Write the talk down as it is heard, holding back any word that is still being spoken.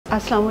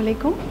Assalamu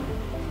alaikum.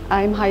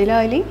 I'm Haila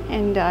Ali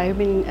and I have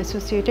been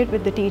associated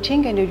with the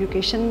teaching and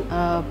education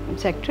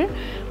sector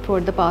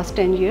for the past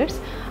 10 years.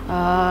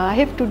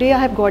 Today I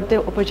have got the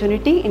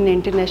opportunity in the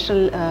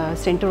International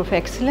Center of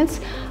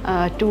Excellence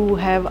to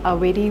have a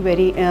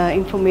very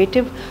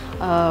informative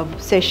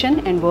session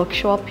and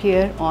workshop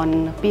here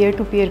on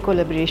peer-to-peer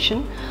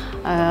collaboration.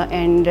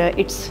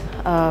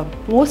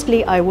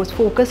 Mostly I was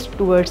focused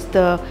towards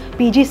the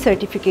PG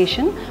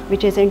certification,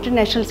 which is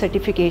international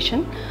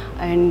certification,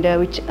 and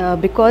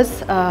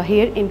because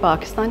here in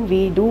Pakistan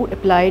we do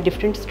apply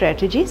different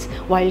strategies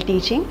while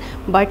teaching,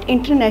 but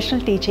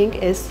international teaching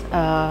is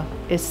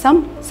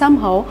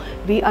somehow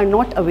we are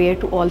not aware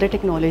to all the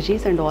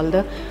technologies and all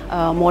the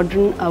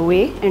modern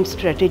way and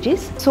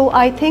strategies. So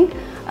I think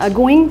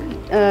going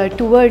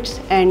towards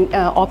and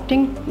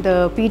opting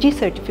the PG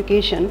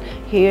certification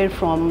here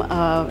from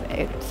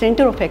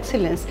Center of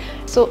Excellence.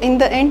 So in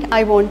the end,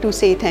 I want to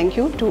say thank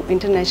you to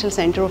International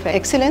Center of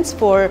Excellence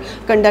for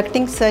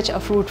conducting such a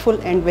fruitful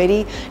and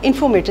very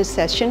informative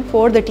session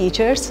for the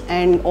teachers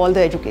and all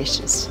the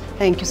educationists.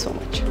 Thank you so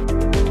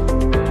much.